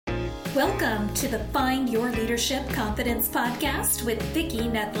Welcome to the Find Your Leadership Confidence podcast with Vicki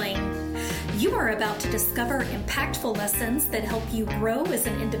Nedling. You are about to discover impactful lessons that help you grow as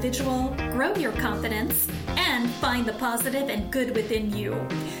an individual, grow your confidence, and find the positive and good within you,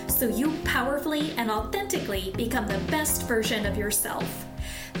 so you powerfully and authentically become the best version of yourself.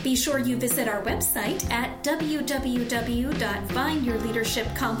 Be sure you visit our website at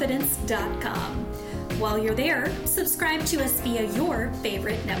www.findyourleadershipconfidence.com. While you're there, subscribe to us via your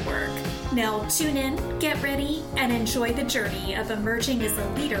favorite network. Now tune in, get ready, and enjoy the journey of emerging as a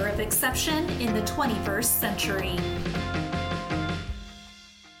leader of exception in the 21st century.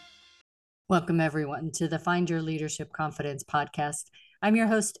 Welcome, everyone, to the Find Your Leadership Confidence podcast. I'm your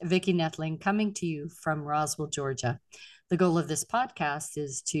host, Vicki Nedling, coming to you from Roswell, Georgia. The goal of this podcast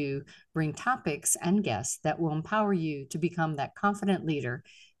is to bring topics and guests that will empower you to become that confident leader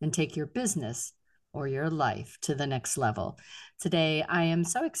and take your business or your life to the next level. Today, I am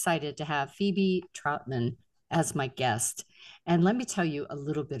so excited to have Phebe Trotman as my guest. And let me tell you a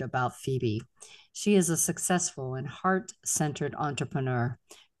little bit about Phebe. She is a successful and heart-centered entrepreneur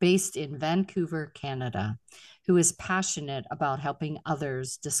based in Vancouver, Canada, who is passionate about helping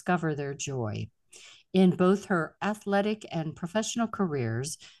others discover their joy. In both her athletic and professional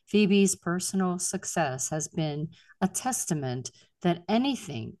careers, Phoebe's personal success has been a testament that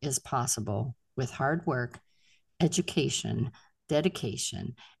anything is possible with hard work, education,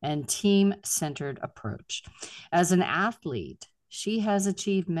 dedication, and team-centered approach. As an athlete, she has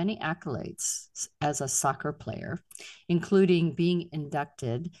achieved many accolades as a soccer player, including being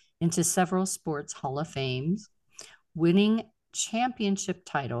inducted into several sports Hall of Fames, winning championship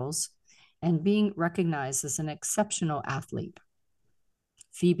titles, and being recognized as an exceptional athlete.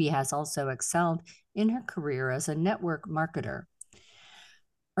 Phebe has also excelled in her career as a network marketer,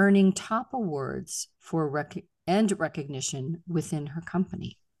 earning top awards for recognition within her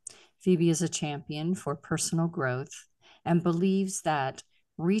company. Phebe is a champion for personal growth and believes that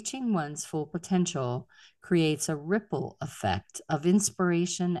reaching one's full potential creates a ripple effect of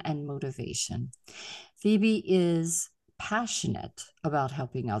inspiration and motivation. Phebe is passionate about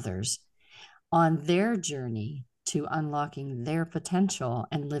helping others on their journey to unlocking their potential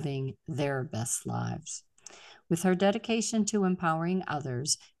and living their best lives. With her dedication to empowering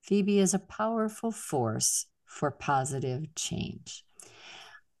others, Phebe is a powerful force for positive change.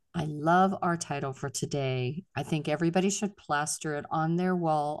 I love our title for today. I think everybody should plaster it on their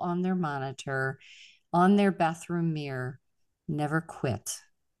wall, on their monitor, on their bathroom mirror. Never quit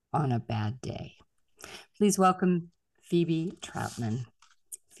on a bad day. Please welcome Phebe Trotman.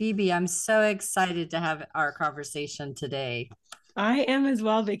 Phebe, I'm so excited to have our conversation today. I am as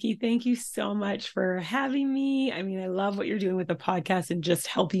well, Vicki. Thank you so much for having me. I mean, I love what you're doing with the podcast and just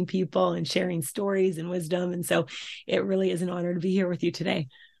helping people and sharing stories and wisdom. And so it really is an honor to be here with you today.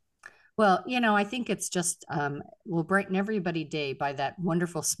 Well, I think it's just, we'll brighten everybody's day by that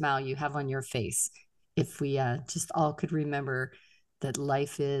wonderful smile you have on your face. If we just all could remember that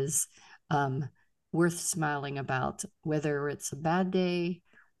life is worth smiling about, whether it's a bad day,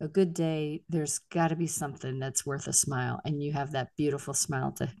 a good day, there's got to be something that's worth a smile. And you have that beautiful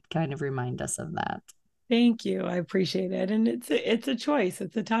smile to kind of remind us of that. Thank you. I appreciate it. And it's a choice.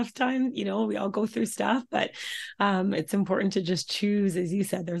 It's a tough time. We all go through stuff, but it's important to just choose. As you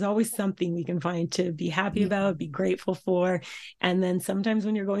said, there's always something we can find to be happy about, be grateful for. And then sometimes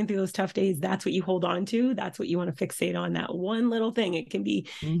when you're going through those tough days, that's what you hold on to. That's what you want to fixate on, that one little thing. It can be,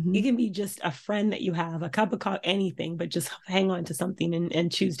 it can be just a friend that you have, a cup of coffee, anything, but just hang on to something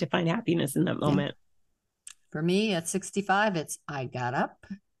and choose to find happiness in that moment. For me at 65, it's I got up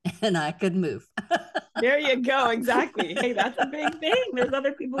and I could move. There you go. Exactly. Hey, that's a big thing. There's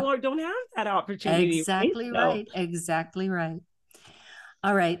other people who don't have that opportunity. Exactly right. Exactly right.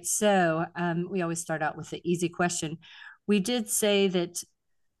 All right. So we always start out with the easy question. We did say that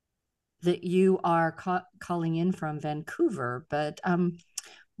you are calling in from Vancouver, but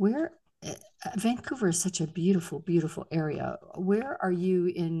Vancouver is such a beautiful, beautiful area. Where are you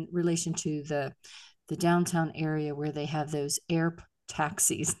in relation to the downtown area where they have those air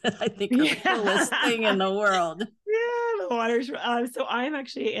taxis that I think are the coolest thing in the world? Yeah, the water's so I'm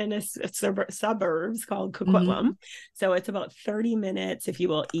actually in a suburbs called Coquitlam. So it's about 30 minutes, if you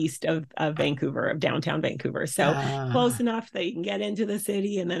will, east of Vancouver, of downtown Vancouver. So close enough that you can get into the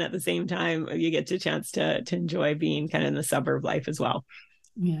city, and then at the same time you get a chance to enjoy being kind of in the suburb life as well.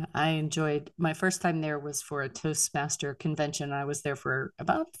 Yeah, I enjoyed my first time there was for a Toastmaster convention. I was there for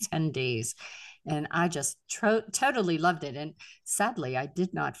about 10 days and I just totally loved it. And sadly, I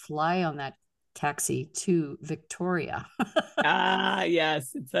did not fly on that taxi to Victoria.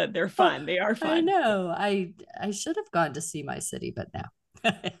 Yes, they're fun. They are fun. I know. I should have gone to see my city, but no.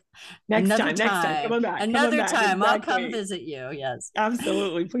 Next time. Come back. Another time. Exactly. I'll come visit you. Yes.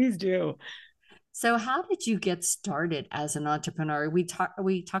 Absolutely. Please do. So how did you get started as an entrepreneur? We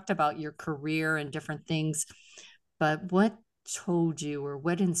talked about your career and different things, but what told you or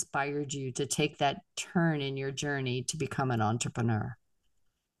what inspired you to take that turn in your journey to become an entrepreneur?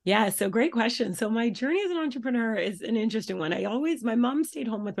 Yeah, so great question. So my journey as an entrepreneur is an interesting one. My mom stayed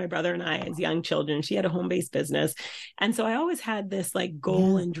home with my brother and I as young children. She had a home-based business. And so I always had this like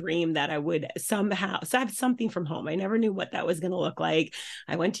goal and dream that I would somehow have something from home. I never knew what that was going to look like.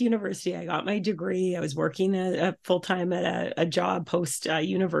 I went to university. I got my degree. I was working full-time at a job post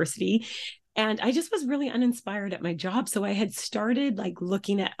university. And I just was really uninspired at my job. So I had started like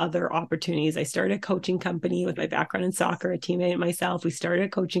looking at other opportunities. I started a coaching company with my background in soccer, a teammate and myself. We started a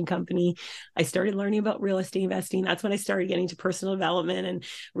coaching company. I started learning about real estate investing. That's when I started getting to personal development and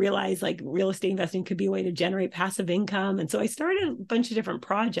realized like real estate investing could be a way to generate passive income. And so I started a bunch of different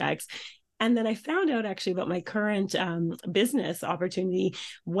projects. And then I found out actually about my current business opportunity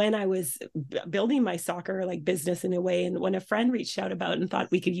when I was building my soccer like business in a way. And when a friend reached out about it and thought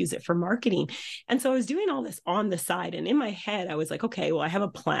we could use it for marketing. And so I was doing all this on the side. And in my head, I was like, okay, well, I have a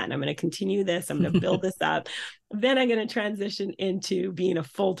plan. I'm going to continue this. I'm going to build this up. Then I'm going to transition into being a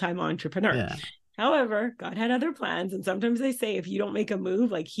full-time entrepreneur. Yeah. However, God had other plans. And sometimes they say, if you don't make a move,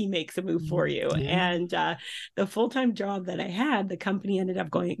 like he makes a move for you. Yeah. And the full-time job that I had, the company ended up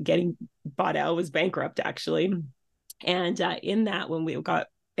getting bought out, was bankrupt actually. And in that, when we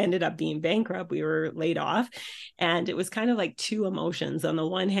ended up being bankrupt, we were laid off. And it was kind of like two emotions. On the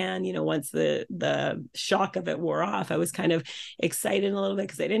one hand, once the shock of it wore off, I was kind of excited a little bit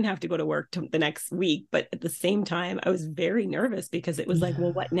because I didn't have to go to work the next week. But at the same time, I was very nervous because it was like,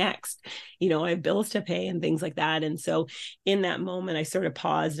 well, what next? I have bills to pay and things like that. And so in that moment, I sort of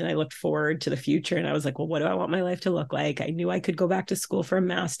paused and I looked forward to the future. And I was like, well, what do I want my life to look like? I knew I could go back to school for a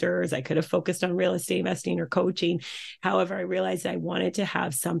master's. I could have focused on real estate investing or coaching. However, I realized I wanted to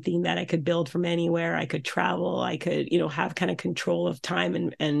have something that I could build from anywhere. I could travel. I could, have kind of control of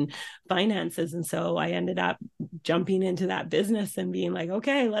time and finances. And so I ended up jumping into that business and being like,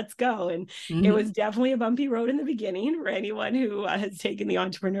 okay, let's go. And it was definitely a bumpy road in the beginning for anyone who has taken the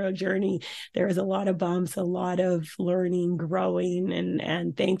entrepreneurial journey. There was a lot of bumps, a lot of learning, growing.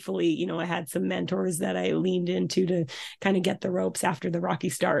 And thankfully, I had some mentors that I leaned into to kind of get the ropes after the rocky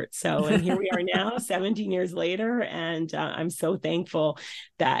start. So, and here we are now, 17 years later. And I'm so thankful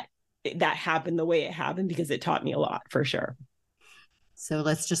that happened the way it happened because it taught me a lot for sure. So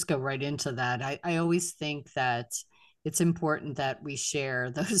let's just go right into that. I always think that it's important that we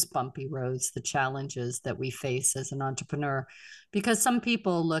share those bumpy roads, the challenges that we face as an entrepreneur, because some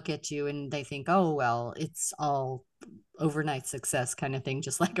people look at you and they think, oh, well, it's all overnight success kind of thing,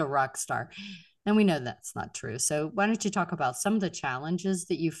 just like a rock star. And we know that's not true. So why don't you talk about some of the challenges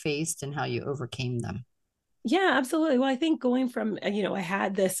that you faced and how you overcame them? Yeah, absolutely. Well, I think going from, I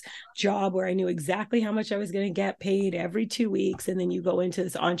had this job where I knew exactly how much I was going to get paid every 2 weeks. And then you go into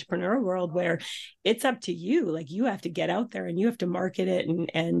this entrepreneur world where it's up to you. Like you have to get out there and you have to market it.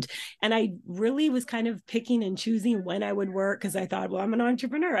 And I really was kind of picking and choosing when I would work because I thought, well, I'm an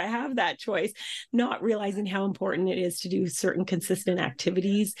entrepreneur. I have that choice, not realizing how important it is to do certain consistent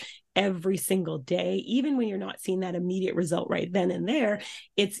activities every single day, even when you're not seeing that immediate result right then and there.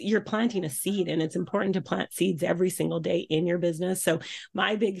 You're planting a seed, and it's important to plant seeds every single day in your business. So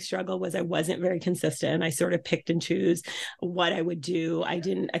my big struggle was I wasn't very consistent. I sort of picked and choose what I would do. I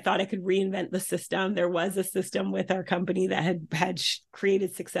thought I could reinvent the system. There was a system with our company that had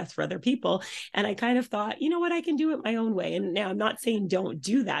created success for other people. And I kind of thought, you know what, I can do it my own way. And now I'm not saying don't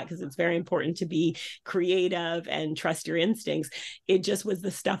do that because it's very important to be creative and trust your instincts. It just was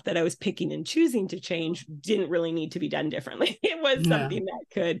the stuff that I was picking and choosing to change didn't really need to be done differently. It was something that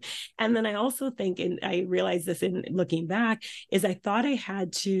could. And then I also think, and I realized this in looking back, is I thought I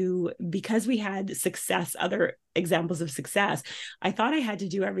had to, because we had success, other examples of success, I thought I had to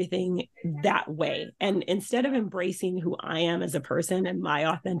do everything that way. And instead of embracing who I am as a person and my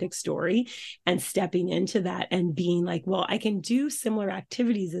authentic story and stepping into that and being like, well, I can do similar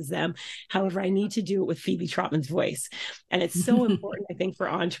activities as them. However, I need to do it with Phebe Trotman's voice. And it's so important, I think, for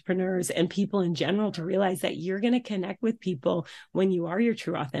entrepreneurs and people in general to realize that you're going to connect with people when you are your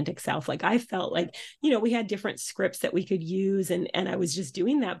true authentic self. Like I felt like, we had different scripts that we could use and I was just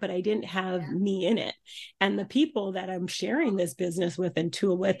doing that, but I didn't have me in it. And the people people that I'm sharing this business with and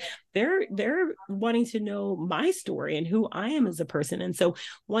tool with, they're wanting to know my story and who I am as a person. And so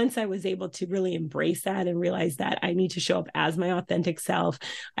once I was able to really embrace that and realize that I need to show up as my authentic self,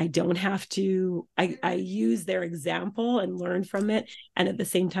 I don't have to, I use their example and learn from it, and at the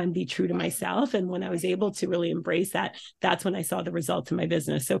same time be true to myself. And when I was able to really embrace that, that's when I saw the results in my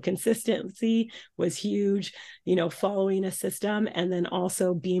business. So consistency was huge, following a system, and then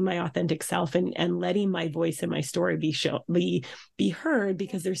also being my authentic self, and letting my voice and my story be heard,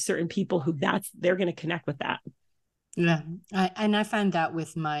 because there's certain people who they're going to connect with that. Yeah. I find that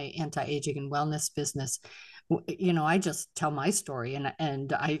with my anti-aging and wellness business, I just tell my story,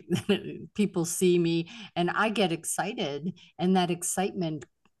 and I people see me and I get excited, and that excitement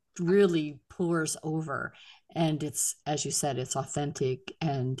really pours over, and it's, as you said, it's authentic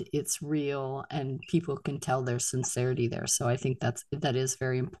and it's real, and people can tell there's sincerity there. So I think that is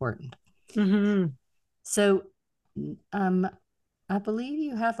very important. Mm-hmm. So I believe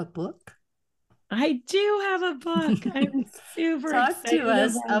you have a book. I do have a book. I'm super Talk excited to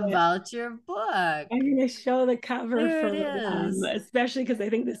us about it. about your book. I'm going to show the cover There for it is. especially because I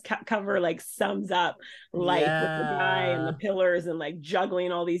think this cover like sums up life with the guy and the Yeah. pillars and like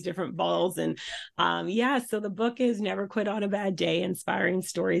juggling all these different balls. And so the book is Never Quit on a Bad Day, Inspiring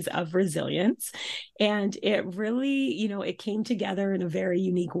Stories of Resilience. And it really, it came together in a very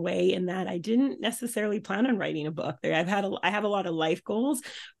unique way, in that I didn't necessarily plan on writing a book. I have a lot of life goals.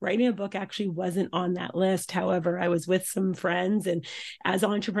 Writing a book actually wasn't on that list. However, I was with some friends, and as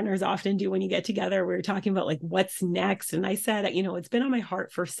entrepreneurs often do when you get together, we were talking about like what's next. And I said, it's been on my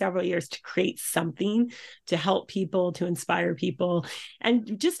heart for several years to create something to help people, to inspire people,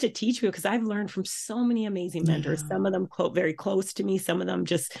 and just to teach people, because I've learned from so many amazing mentors, some of them very close to me, some of them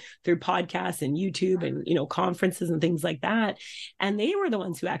just through podcasts and YouTube and, conferences and things like that. And they were the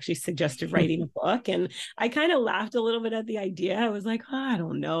ones who actually suggested writing a book. And I kind of laughed a little bit at the idea. I was like, I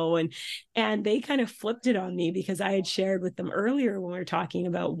don't know. And they kind of flipped it on me, because I had shared with them earlier when we were talking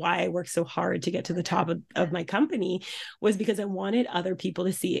about why I worked so hard to get to the top of my company, was because I wanted other people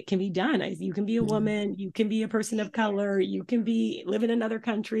to see it can be done. You can be a woman, you can be a person of color, you can live in another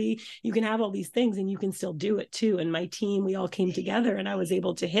country, you can have all these things and you can still do it too. And my team, we all came together and I was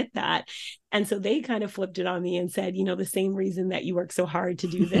able to hit that. And so they kind of flipped it on me and said, the same reason that you work so hard to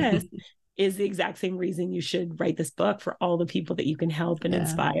do this is the exact same reason you should write this book, for all the people that you can help and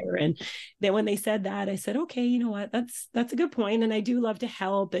inspire. And then when they said that, I said, okay, you know what, that's a good point. And I do love to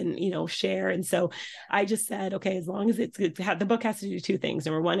help and, share. And so I just said, okay, as long as the book has to do two things.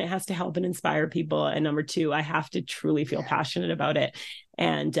 Number one, it has to help and inspire people. And number two, I have to truly feel passionate about it.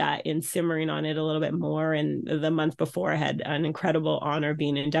 And in simmering on it a little bit more. And the month before, I had an incredible honor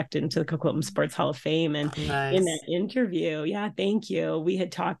being inducted into the Coquitlam Sports Hall of Fame. And in that interview, thank you, we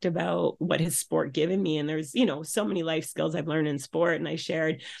had talked about what has sport given me. And there's, so many life skills I've learned in sport. And I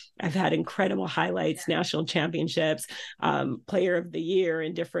shared, I've had incredible highlights, national championships, player of the year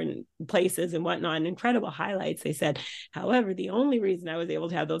in different places and whatnot, and incredible highlights. They said, however, the only reason I was able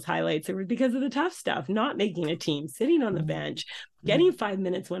to have those highlights was because of the tough stuff, not making a team, sitting on the bench, getting 5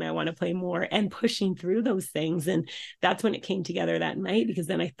 minutes when I want to play more, and pushing through those things. And that's when it came together that night, because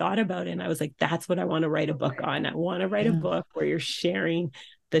then I thought about it and I was like, that's what I want to write a book on. I want to write a book where you're sharing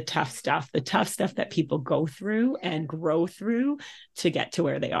the tough stuff that people go through and grow through to get to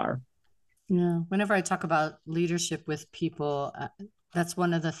where they are. Yeah. Whenever I talk about leadership with people, that's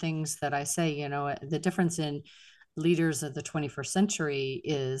one of the things that I say, the difference in leaders of the 21st century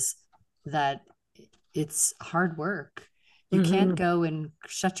is that it's hard work. You can't go and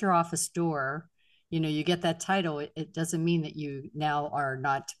shut your office door. You get that title. It doesn't mean that you now are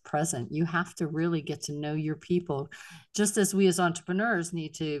not present. You have to really get to know your people, just as we as entrepreneurs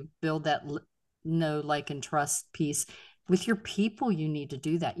need to build that know, like, and trust piece with your people. You need to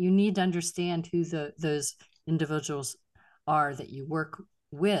do that. You need to understand who those individuals are that you work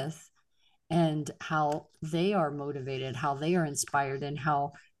with, and how they are motivated, how they are inspired, and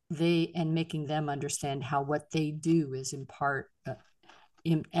and making them understand how what they do is an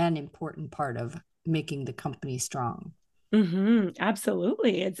important part of making the company strong.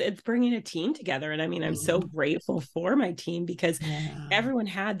 Absolutely. It's bringing a team together. And I mean, I'm so grateful for my team, because everyone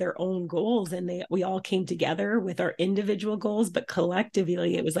had their own goals, and we all came together with our individual goals, but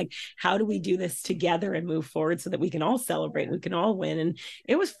collectively it was like, how do we do this together and move forward so that we can all celebrate, we can all win? And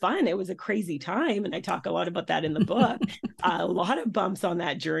it was fun. It was a crazy time. And I talk a lot about that in the book. A lot of bumps on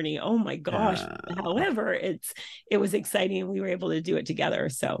that journey. Oh my gosh. However, it was exciting. We were able to do it together.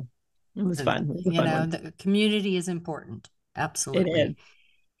 So it was fun. It was a fun one. The community is important. Absolutely. It is.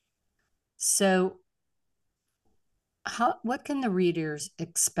 So what can the readers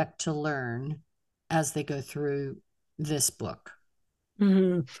expect to learn as they go through this book.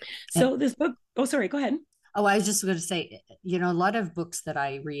 Mm-hmm. So And, this book, oh, sorry, go ahead. oh, I was just going to say, you know, a lot of books that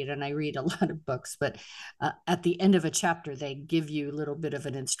I read, and I read a lot of books, but at the end of a chapter, they give you a little bit of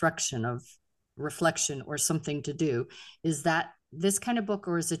an instruction of reflection or something to do. Is that this kind of book,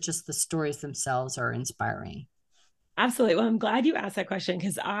 or is it just the stories themselves are inspiring? Absolutely. Well, I'm glad you asked that question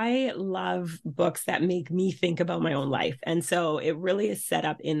because I love books that make me think about my own life. And so it really is set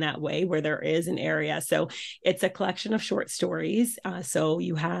up in that way where there is an area. So it's a collection of short stories. So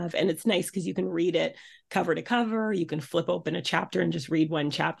you have, and it's nice because you can read it cover to cover. You can flip open a chapter and just read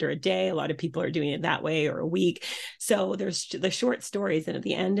one chapter a day. A lot of people are doing it that way, or a week. So there's the short stories. And at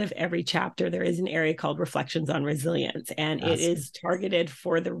the end of every chapter, there is an area called Reflections on Resilience. And it is targeted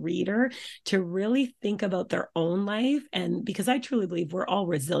for the reader to really think about their own life. And because I truly believe we're all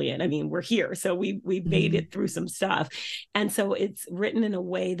resilient. I mean, we're here. So we made it through some stuff. And so it's written in a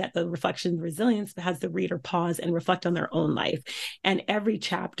way that the Reflections Resilience has the reader pause and reflect on their own life. And every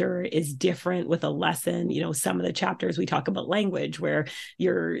chapter is different with a lesson. You know, some of the chapters we talk about language, where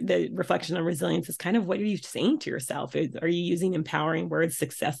the reflection on resilience is kind of, what are you saying to yourself? Are you using empowering words,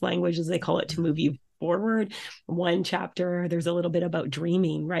 success language, as they call it, to move you forward? One chapter, there's a little bit about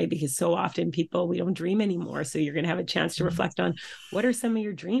dreaming, right? Because so often we don't dream anymore. So you're going to have a chance to reflect on what are some of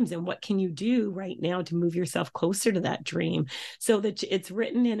your dreams and what can you do right now to move yourself closer to that dream. So that it's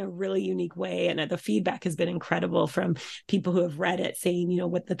written in a really unique way. And the feedback has been incredible from people who have read it, saying, you know,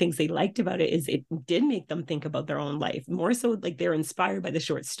 what the things they liked about it is it did make them think about their own life more. So like they're inspired by the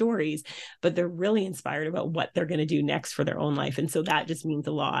short stories, but they're really inspired about what they're going to do next for their own life. And so that just means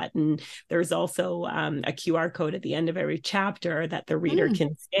a lot. And there's also a QR code at the end of every chapter that the reader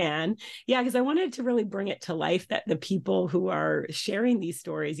can scan. Yeah, because I wanted to really bring it to life, that the people who are sharing these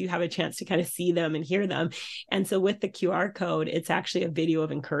stories, you have a chance to kind of see them and hear them. And so with the QR code, it's actually a video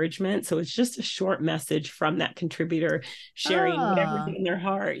of encouragement. So it's just a short message from that contributor sharing whatever's in their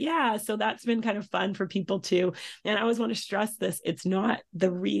heart. Yeah, so that's been kind of fun for people too. And I always want to stress this: it's not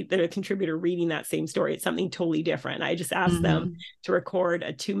the contributor reading that same story. It's something totally different. I just asked them to record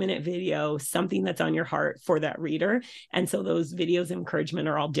a 2-minute video, something that's on your heart for that reader. And so those videos of encouragement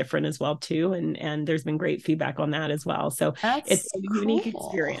are all different as well too. And there's been great feedback on that as well. So it's a unique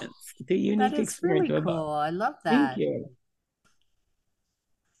experience. It's a unique experience. Really cool. I love that. Thank you.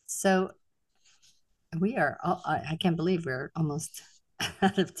 So we are, I can't believe we're almost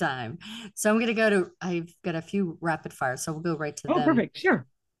out of time. So I've got a few rapid fire, so we'll go right to them. Oh, perfect. Sure.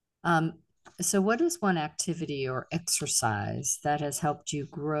 So what is one activity or exercise that has helped you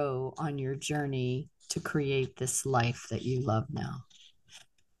grow on your journey to create this life that you love now?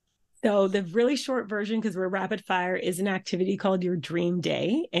 So the really short version, because we're rapid fire, is an activity called your dream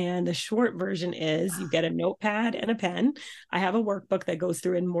day. And the short version is you get a notepad and a pen. I have a workbook that goes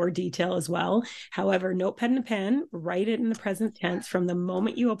through in more detail as well. However, notepad and a pen, write it in the present tense from the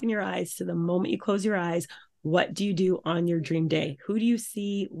moment you open your eyes to the moment you close your eyes. What do you do on your dream day? Who do you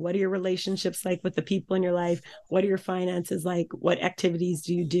see? What are your relationships like with the people in your life? What are your finances like? What activities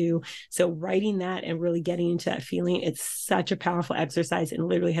do you do? So writing that and really getting into that feeling, it's such a powerful exercise and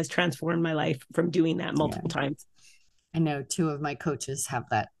literally has transformed my life from doing that multiple times. I know 2 of my coaches have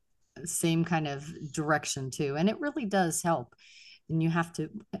that same kind of direction too. And it really does help. And you have to,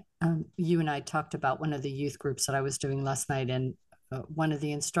 you and I talked about one of the youth groups that I was doing last night. And one of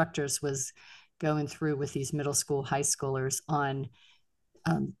the instructors was going through with these middle school, high schoolers on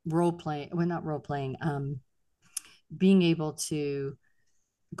role playing, well, not role playing, being able to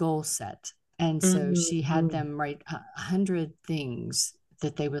goal set. And so she had them write 100 things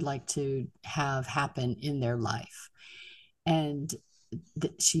that they would like to have happen in their life. And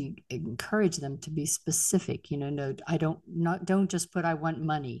she encouraged them to be specific. You know, no, don't just put, I want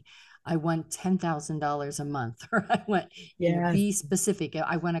money. I want $10,000 a month, or I want, you know, be specific.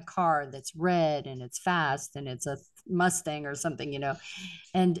 I want a car that's red and it's fast and it's a Mustang or something, you know.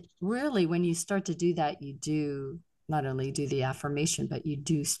 And really, when you start to do that, you do not only do the affirmation, but you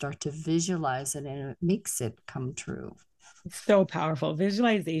do start to visualize it, and it makes it come true. So powerful.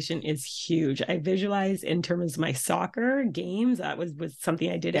 Visualization is huge. I visualize in terms of my soccer games. That was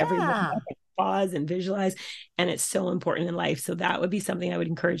something I did every morning. Pause and visualize, and it's so important in life. So that would be something I would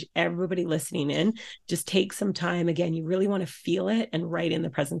encourage everybody listening in. Just take some time. Again, you really want to feel it and write in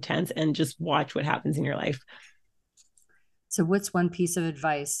the present tense and just watch what happens in your life. So what's one piece of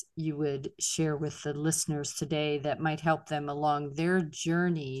advice you would share with the listeners today that might help them along their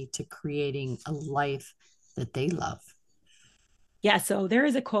journey to creating a life that they love? Yeah, so there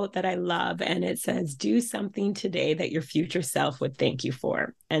is a quote that I love, and it says, do something today that your future self would thank you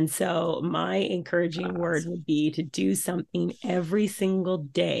for. And so my encouraging word would be to do something every single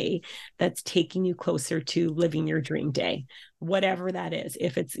day that's taking you closer to living your dream day, whatever that is.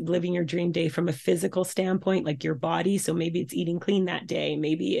 If it's living your dream day from a physical standpoint, like your body, so maybe it's eating clean that day,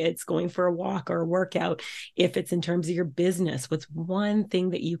 maybe it's going for a walk or a workout. If it's in terms of your business, what's one thing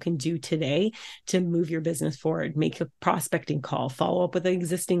that you can do today to move your business forward? Make a prospecting call, follow up with an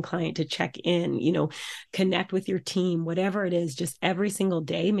existing client to check in, connect with your team, whatever it is, just every single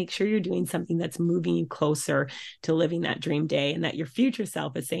day, make sure you're doing something that's moving you closer to living that dream day, and that your future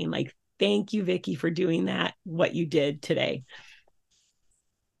self is saying, like, thank you, Vicki, for doing that, what you did today.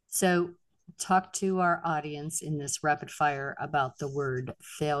 So talk to our audience in this rapid fire about the word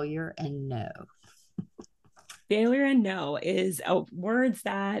failure and no. Failure and no is words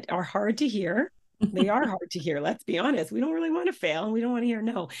that are hard to hear. They are hard to hear. Let's be honest. We don't really want to fail and we don't want to hear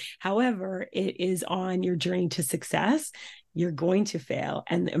no. However, it is on your journey to success. You're going to fail,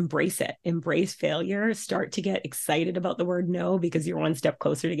 and embrace it. Embrace failure. Start to get excited about the word no, because you're one step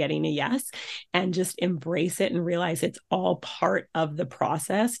closer to getting a yes, and just embrace it and realize it's all part of the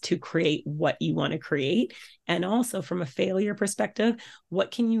process to create what you want to create. And also, from a failure perspective, what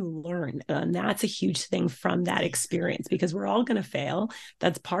can you learn? And that's a huge thing from that experience, because we're all going to fail.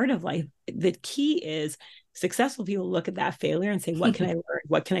 That's part of life. The key is successful people look at that failure and say, what can I learn?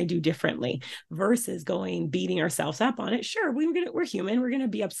 What can I do differently? Versus beating ourselves up on it. Sure, we're human. We're going to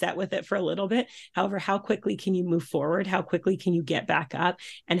be upset with it for a little bit. However, how quickly can you move forward? How quickly can you get back up?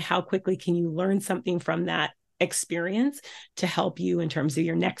 And how quickly can you learn something from that experience to help you in terms of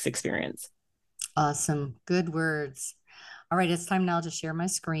your next experience? Awesome. Good words. All right, it's time now to share my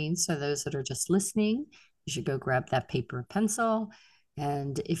screen. So those that are just listening, you should go grab that paper and pencil.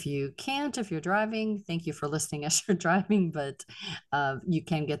 And if you can't, if you're driving, thank you for listening as you're driving, but you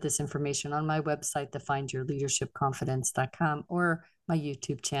can get this information on my website, thefindyourleadershipconfidence.com, or my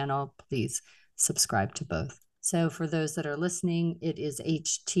YouTube channel. Please subscribe to both. So for those that are listening, it is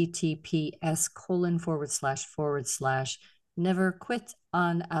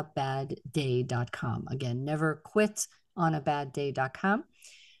https://neverquitonabaddday.com. Again, neverquitonabaddday.com.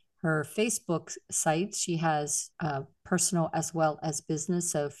 Her Facebook site, she has personal as well as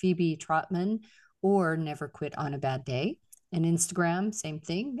business. So Phebe Trotman, or Never Quit on a Bad Day. And Instagram, same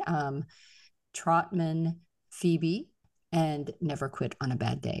thing. Trotman Phebe, and Never Quit on a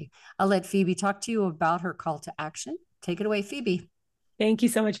Bad Day. I'll let Phebe talk to you about her call to action. Take it away, Phebe. Thank you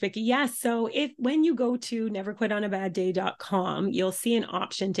so much, Vicki. Yes. So when you go to neverquitonabaddday.com, you'll see an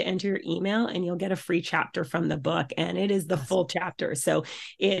option to enter your email, and you'll get a free chapter from the book. And it is the full chapter. So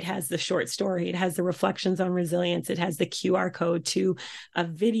it has the short story. It has the reflections on resilience. It has the QR code to a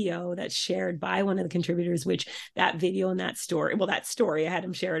video that's shared by one of the contributors, which that video and that story, I had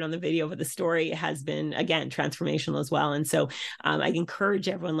him share it on the video, but the story has been, again, transformational as well. And so I encourage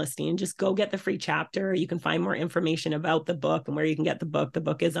everyone listening, just go get the free chapter. You can find more information about the book and where you can get the book. The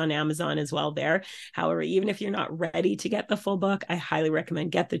book is on Amazon as well there. However, even if you're not ready to get the full book, I highly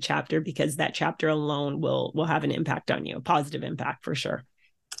recommend get the chapter, because that chapter alone will have an impact on you, a positive impact for sure.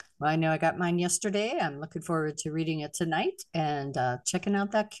 Well, I know I got mine yesterday. I'm looking forward to reading it tonight and checking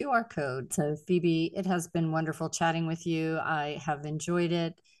out that QR code. So Phebe, it has been wonderful chatting with you. I have enjoyed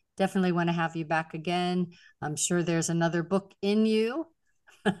it. Definitely want to have you back again. I'm sure there's another book in you.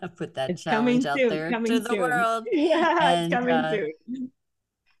 Put that challenge out there to the world. Yeah, it's coming soon.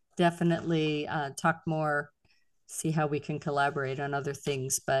 Definitely talk more, see how we can collaborate on other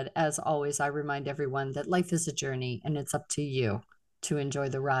things. But as always, I remind everyone that life is a journey, and it's up to you to enjoy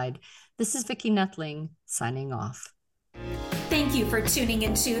the ride. This is Vicki Nettling signing off. Thank you for tuning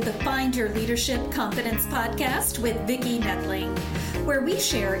into the Find Your Leadership Confidence podcast with Vicki Nettling, where we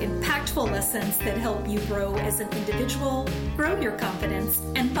share impactful lessons that help you grow as an individual, grow your confidence,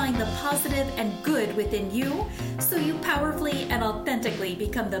 and find the positive and good within you, so you powerfully and authentically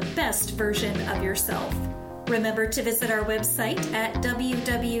become the best version of yourself. Remember to visit our website at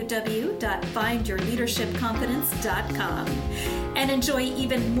www.findyourleadershipconfidence.com and enjoy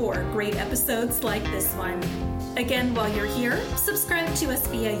even more great episodes like this one. Again, while you're here, subscribe to us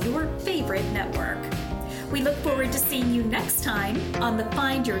via your favorite network. We look forward to seeing you next time on the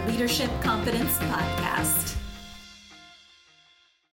Find Your Leadership Confidence podcast.